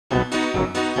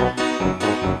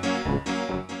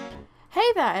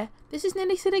Hey there, this is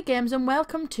NillySillyGames and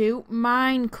welcome to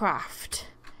Minecraft.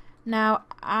 Now,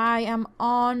 I am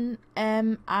on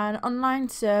an online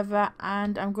server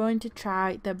and I'm going to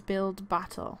try the build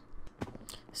battle.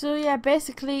 So yeah,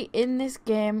 basically in this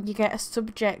game you get a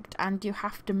subject and you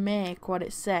have to make what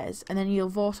it says and then you'll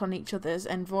vote on each other's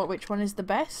and vote which one is the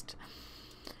best.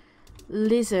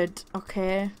 Lizard,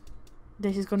 okay,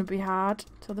 this is going to be hard.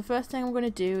 So the first thing I'm going to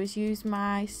do is use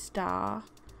my star.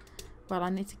 Well, I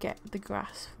need to get the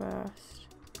grass first.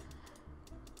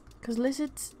 Because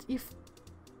lizards,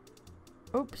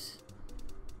 oops.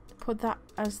 Put that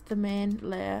as the main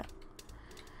layer.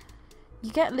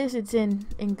 You get lizards in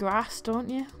grass, don't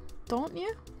you? Don't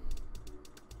you?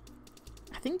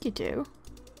 I think you do.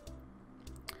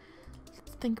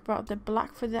 Let's think about the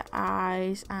black for the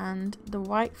eyes and the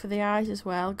white for the eyes as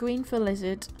well. Green for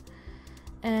lizard.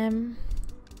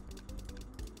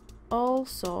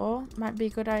 Also, might be a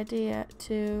good idea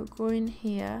to go in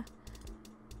here.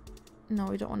 No,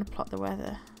 we don't want to plot the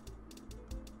weather.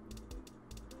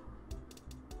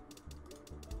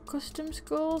 Custom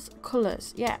schools,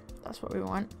 colours. Yeah, that's what we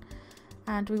want.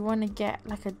 And we want to get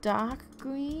like a dark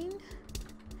green.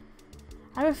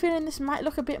 I have a feeling this might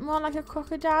look a bit more like a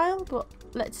crocodile, but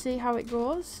let's see how it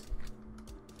goes.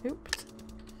 Oops.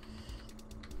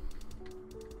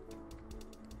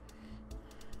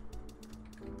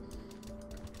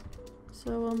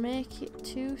 So we'll make it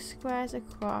 2 squares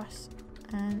across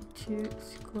and 2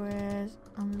 squares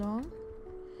along.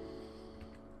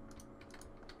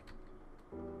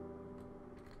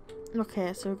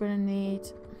 Okay, so we're going to need...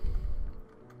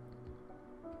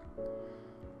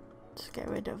 Let's get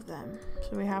rid of them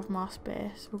so we have more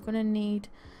space. We're going to need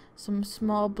some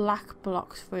small black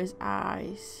blocks for his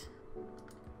eyes.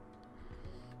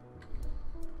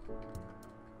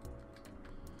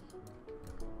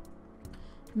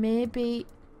 Maybe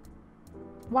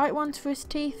white ones for his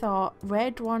teeth or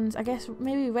red ones. I guess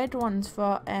maybe red ones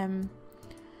for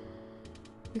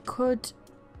we could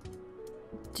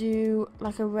do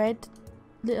like a red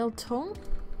little tongue.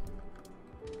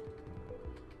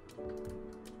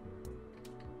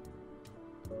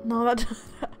 No,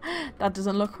 that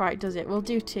doesn't look right, does it? We'll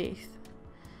do teeth.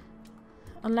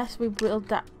 Unless we build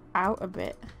that out a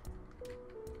bit.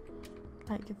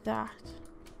 Like that.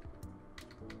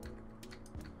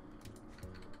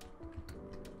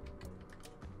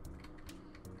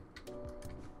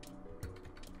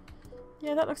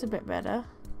 Yeah, that looks a bit better.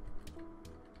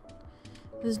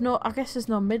 There's no, I guess there's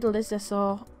no middle, is there?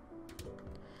 So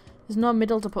there's no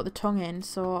middle to put the tongue in,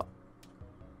 so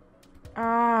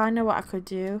I know what I could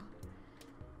do.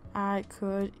 I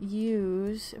could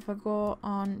use, if I go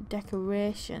on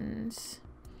decorations,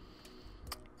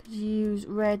 I could use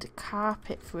red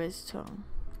carpet for his tongue.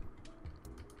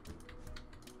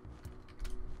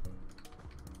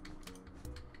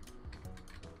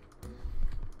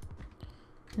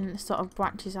 And it sort of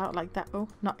branches out like that. Oh,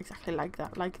 not exactly like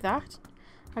that. Like that,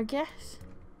 I guess.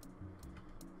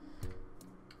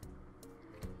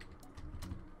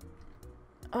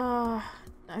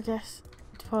 I guess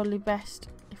it's probably best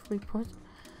if we put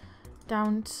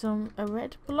down a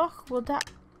red block. Would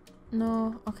that...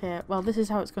 No. Okay, well, this is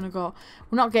how it's going to go.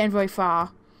 We're not getting very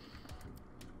far.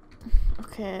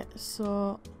 Okay,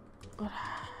 so... I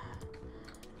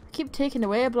keep taking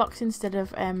away blocks instead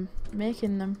of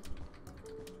making them.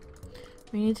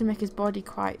 We need to make his body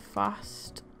quite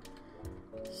fast.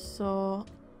 So,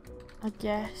 I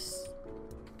guess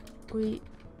we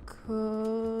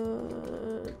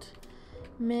could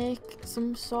make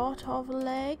some sort of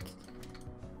leg.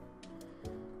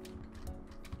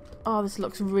 Oh, this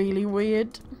looks really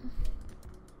weird.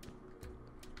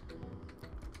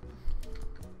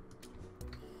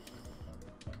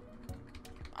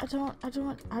 I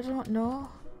don't know.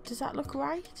 Does that look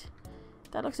right?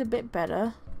 That looks a bit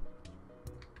better.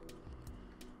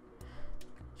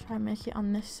 Try and make it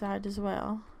on this side as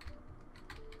well.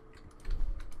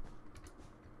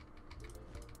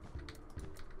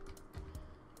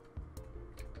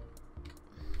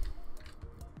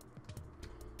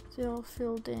 Is it all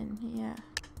filled in? Yeah.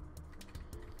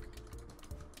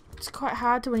 It's quite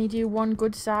hard when you do one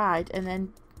good side and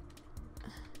then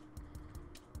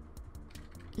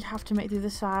you have to make the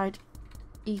other side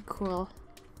equal.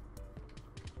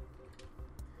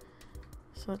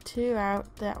 So 2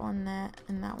 out, that one there,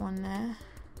 and that one there.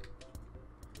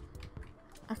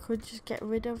 I could just get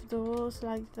rid of those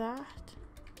like that.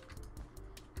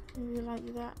 Maybe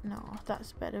like that. No,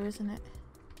 that's better, isn't it?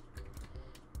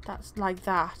 That's like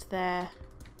that there.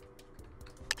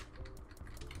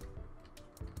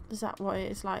 Is that what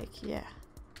it is like? Yeah.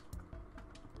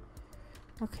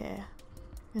 Okay.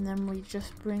 And then we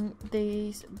just bring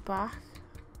these back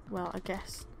well, I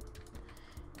guess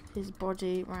his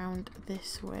body round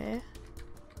this way.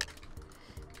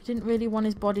 I didn't really want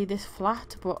his body this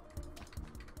flat, but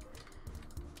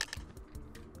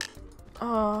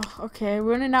oh, okay,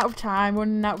 we're running out of time,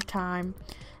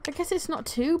 I guess it's not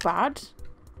too bad.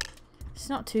 It's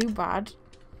not too bad.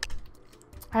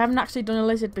 I haven't actually done a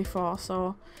lizard before,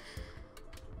 so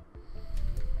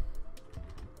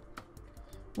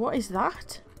what is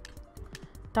that?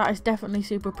 That is definitely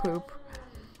super poop.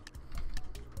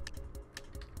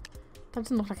 That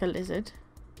doesn't look like a lizard.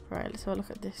 Right, let's have a look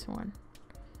at this one.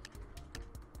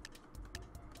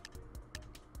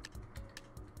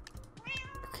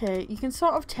 Okay, you can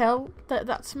sort of tell that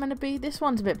that's meant to be. This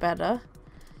one's a bit better.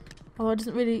 Although it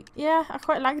doesn't really... Yeah, I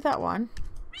quite like that one.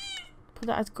 But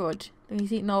that is good.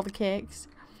 He's eating all the cakes.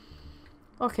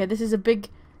 Okay, this is a big...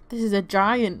 This is a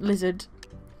giant lizard.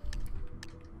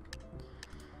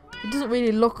 It doesn't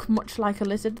really look much like a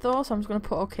lizard though, so I'm just going to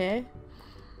put okay.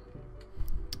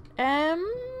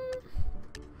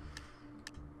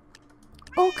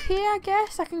 Okay, I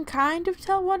guess. I can kind of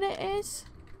tell what it is.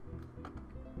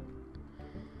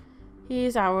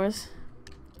 Here's ours.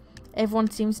 Everyone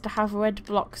seems to have red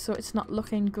blocks, so it's not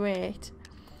looking great.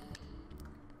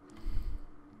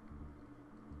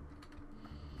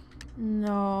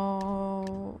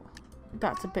 No.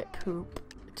 That's a bit poop.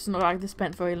 It doesn't look like they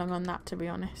spent very long on that, to be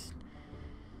honest.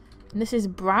 And this is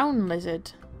brown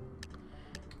lizard.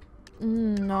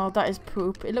 No, that is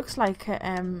poop. It looks like a,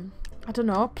 I don't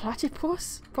know,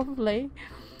 platypus, probably.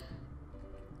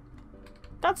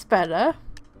 That's better.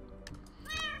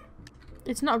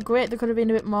 It's not great. There could have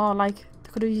been a bit more, like, they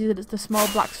could have used the small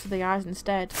blacks for the eyes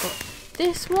instead. But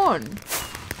this one,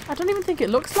 I don't even think it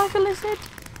looks like a lizard.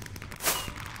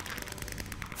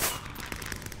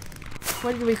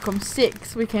 Where did we come?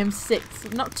 6. We came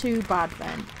 6. Not too bad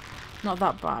then. Not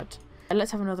that bad.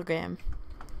 Let's have another game.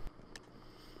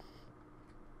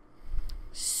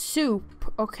 Soup.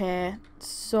 Okay,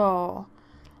 so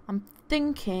I'm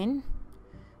thinking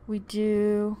we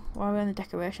do, while we're on the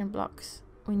decoration blocks,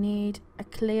 we need a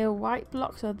clear white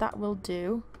block, so that will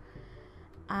do.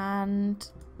 And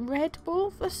Red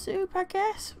Bull for soup, I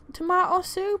guess. Tomato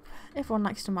soup. Everyone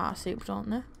likes tomato soup, don't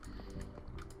they?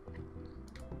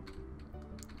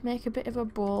 Make a bit of a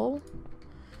bowl.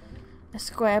 A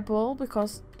square bowl,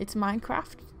 because it's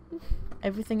Minecraft.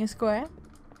 Everything is square.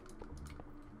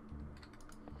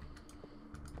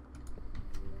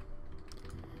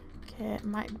 Okay,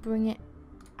 might bring it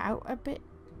out a bit.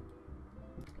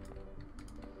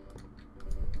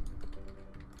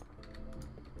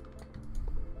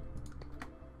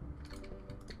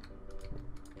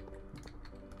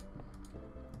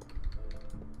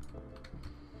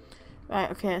 Right,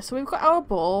 okay, so we've got our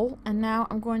bowl, and now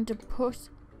I'm going to put...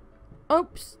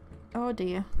 Oops! Oh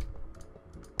dear.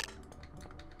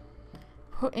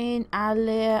 Put in a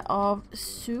layer of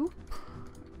soup.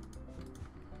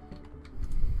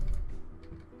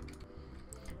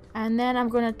 And then I'm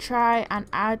going to try and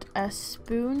add a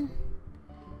spoon.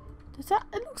 Does that...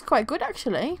 It looks quite good,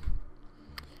 actually.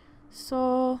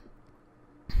 So...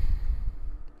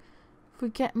 if we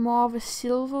get more of a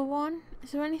silver one.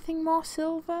 Is there anything more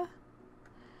silver?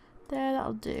 There,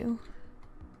 that'll do.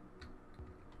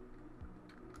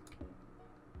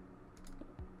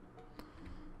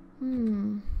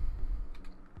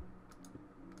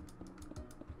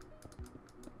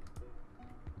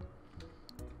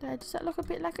 There, does that look a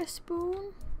bit like a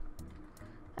spoon?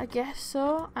 I guess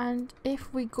so. And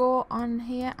if we go on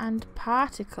here and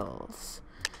particles,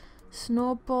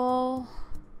 snowball,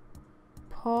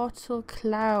 portal,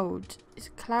 cloud. It's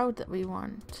a cloud that we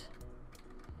want.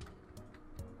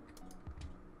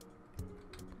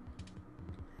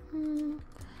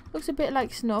 Looks a bit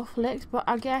like snowflakes, but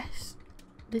I guess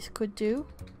this could do.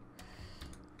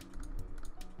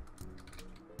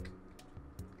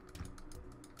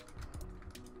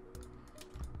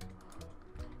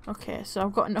 Okay, so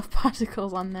I've got enough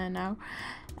particles on there now,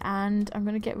 and I'm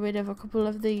going to get rid of a couple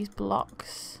of these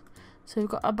blocks. So we've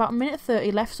got about a minute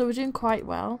 30 left, so we're doing quite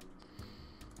well.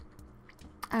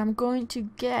 I'm going to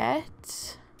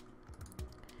get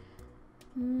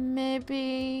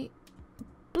maybe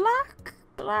black,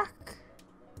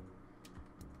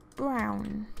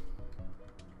 brown.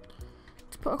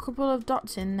 Let's put a couple of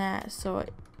dots in there, so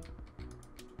it,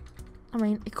 I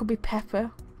mean, it could be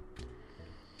pepper.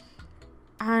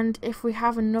 And if we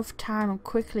have enough time, I'm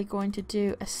quickly going to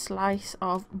do a slice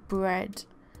of bread.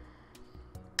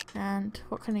 And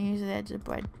what can I use there to the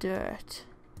bread? Dirt.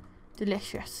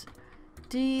 Delicious.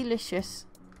 Delicious.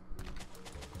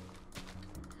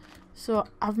 So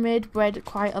I've made bread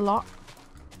quite a lot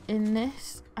in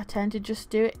this, I tend to just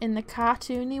do it in the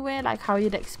cartoony way, like how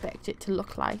you'd expect it to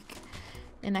look like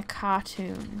in a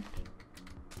cartoon.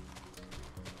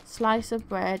 Slice of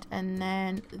bread and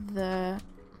then the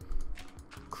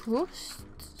crust,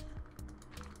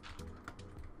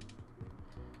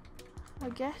 I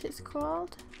guess it's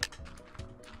called.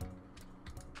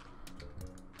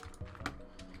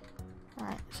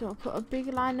 Right, so I'll put a big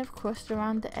line of crust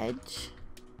around the edge.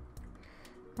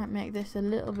 Might make this a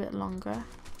little bit longer.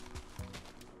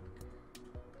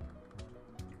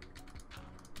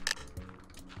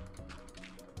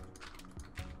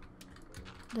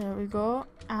 There we go.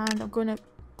 And I'm gonna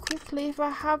quickly, if I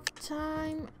have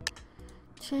time,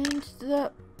 change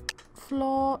the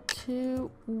floor to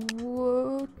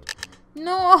wood.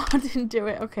 No, I didn't do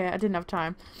it. Okay, I didn't have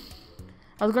time.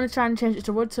 I was going to try and change it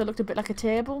to wood so it looked a bit like a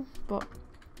table, but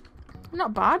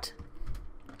not bad.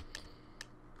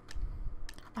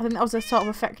 I think that was the sort of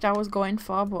effect I was going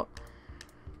for, but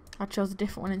I chose a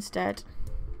different one instead.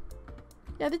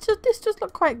 Yeah, this does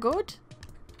look quite good.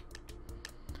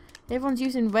 Everyone's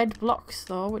using red blocks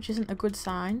though, which isn't a good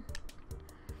sign.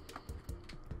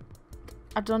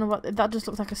 I don't know what, that just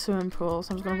looks like a swimming pool,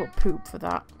 so I'm just going to put poop for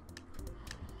that.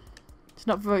 It's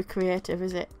not very creative,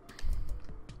 is it?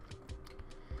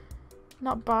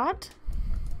 Not bad.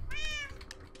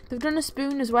 They've done a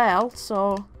spoon as well,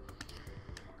 so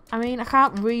I mean, I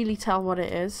can't really tell what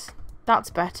it is. That's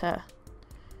better.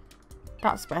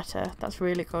 That's better. That's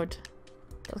really good.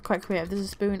 That's quite creative. There's a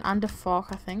spoon and a fork,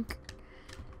 I think.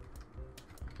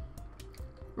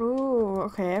 Oh,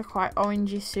 okay, quite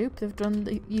orangey soup.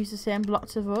 They've used the same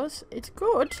blocks of us. It's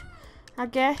good, I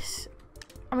guess.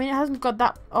 I mean, it hasn't got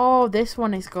that. Oh, this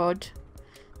one is good.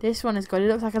 This one is good. It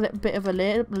looks like a little bit of a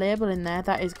label in there.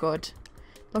 That is good.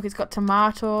 Look, it's got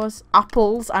tomatoes,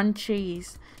 apples, and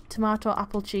cheese. Tomato,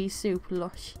 apple, cheese soup.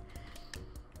 Lush.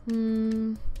 I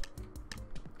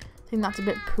think that's a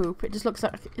bit poop. It just looks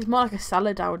like it's more like a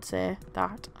salad, I would say.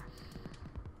 That.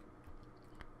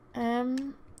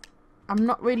 I'm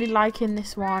not really liking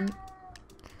this one.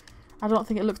 I don't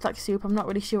think it looks like soup. I'm not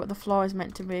really sure what the floor is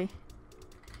meant to be.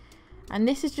 And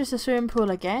this is just a swimming pool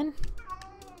again.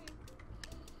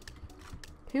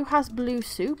 Who has blue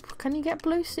soup? Can you get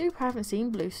blue soup? I haven't seen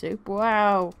blue soup.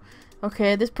 Wow.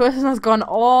 Okay, this person has gone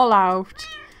all out.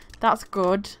 That's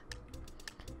good.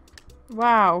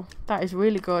 Wow, that is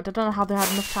really good. I don't know how they had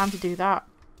enough time to do that.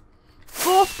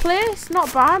 4th place,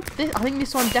 not bad. I think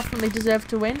this one definitely deserved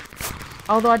to win.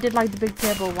 Although I did like the big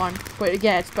table one. But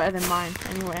yeah, it's better than mine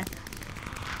anyway.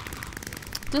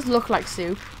 It does look like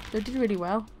soup. They did really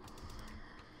well.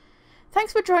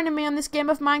 Thanks for joining me on this game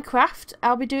of Minecraft.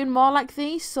 I'll be doing more like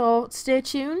these, so stay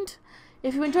tuned.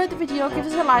 If you enjoyed the video, give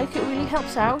us a like, it really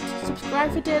helps out.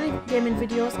 Subscribe for daily gaming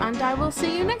videos, and I will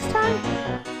see you next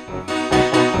time.